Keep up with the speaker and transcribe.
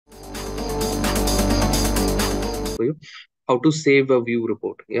for you how to save a view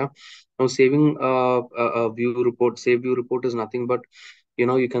report. Yeah. Now saving a view report, save view report is nothing but,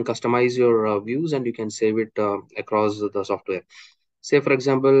 you can customize your views and you can save it across the software. Say for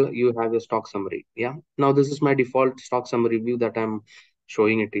example, you have a stock summary. Yeah. Now this is my default stock summary view that I'm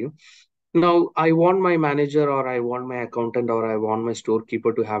showing it to you. Now I want my manager, or I want my accountant, or I want my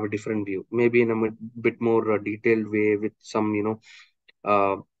storekeeper to have a different view, maybe in a bit more detailed way with some,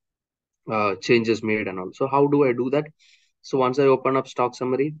 uh, changes made and all. So how do I do that? So once I open up stock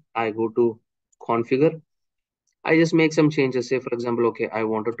summary, I go to configure. I just make some changes. Say for example, okay, I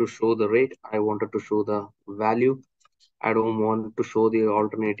wanted to show the rate, I wanted to show the value, I don't want to show the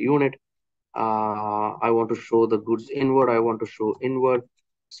alternate unit. I want to show the goods inward, I want to show inward.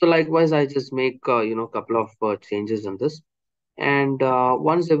 So likewise, I just make couple of changes in this. And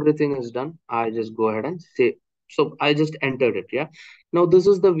once everything is done, I just go ahead and say, so I just entered it. Yeah. Now this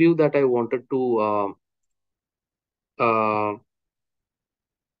is the view that I wanted to uh,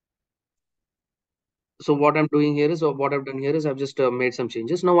 so what I'm doing here is, or what I've done here is, I've just made some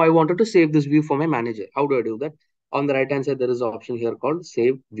changes. Now I wanted to save this view for my manager. How do I do that? On the right hand side, there is an option here called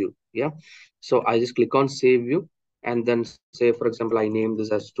save view. Yeah. So I just click on save view, and then say, for example, I name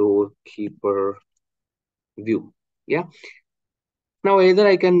this as storekeeper view. Yeah. Now either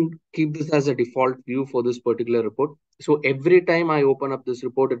I can keep this as a default view for this particular report. So every time I open up this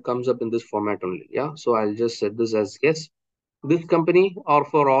report, it comes up in this format only. Yeah. So I'll just set this as yes. This company, or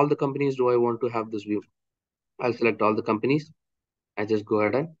for all the companies, do I want to have this view? I'll select all the companies. I just go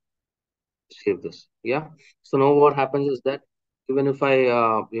ahead and save this. Yeah. So now what happens is that even if I,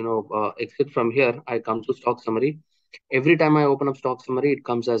 exit from here, I come to stock summary. Every time I open up stock summary, it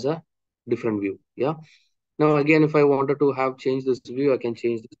comes as a different view. Yeah. Now again, if I wanted to have changed this view, I can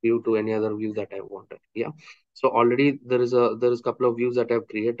change this view to any other view that I wanted. Yeah. So already there is a couple of views that I've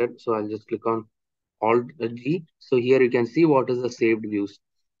created. So I'll just click on Alt G. So here you can see what is the saved views.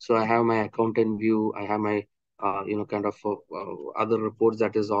 So I have my accountant view. I have my kind of other reports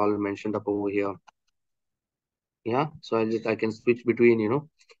that is all mentioned up over here. Yeah. So I can switch between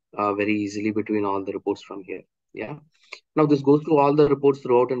very easily between all the reports from here. Yeah. Now this goes to all the reports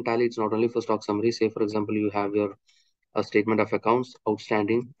throughout in Tally. It's not only for stock summary. Say for example, you have your a statement of accounts,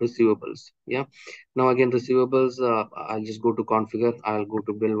 outstanding, receivables. Yeah. Now again, receivables, I'll just go to configure. I'll go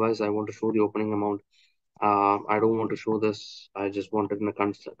to bill wise. I want to show the opening amount. I don't want to show this. I just want it in a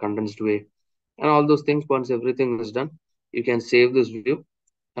condensed way. And all those things, once everything is done, you can save this view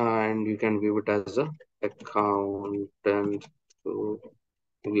and you can view it as a accountant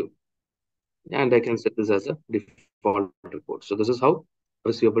view. And I can set this as a default report. So this is how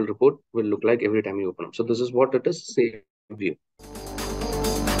receivable report will look like every time you open up. So this is what it is, save view.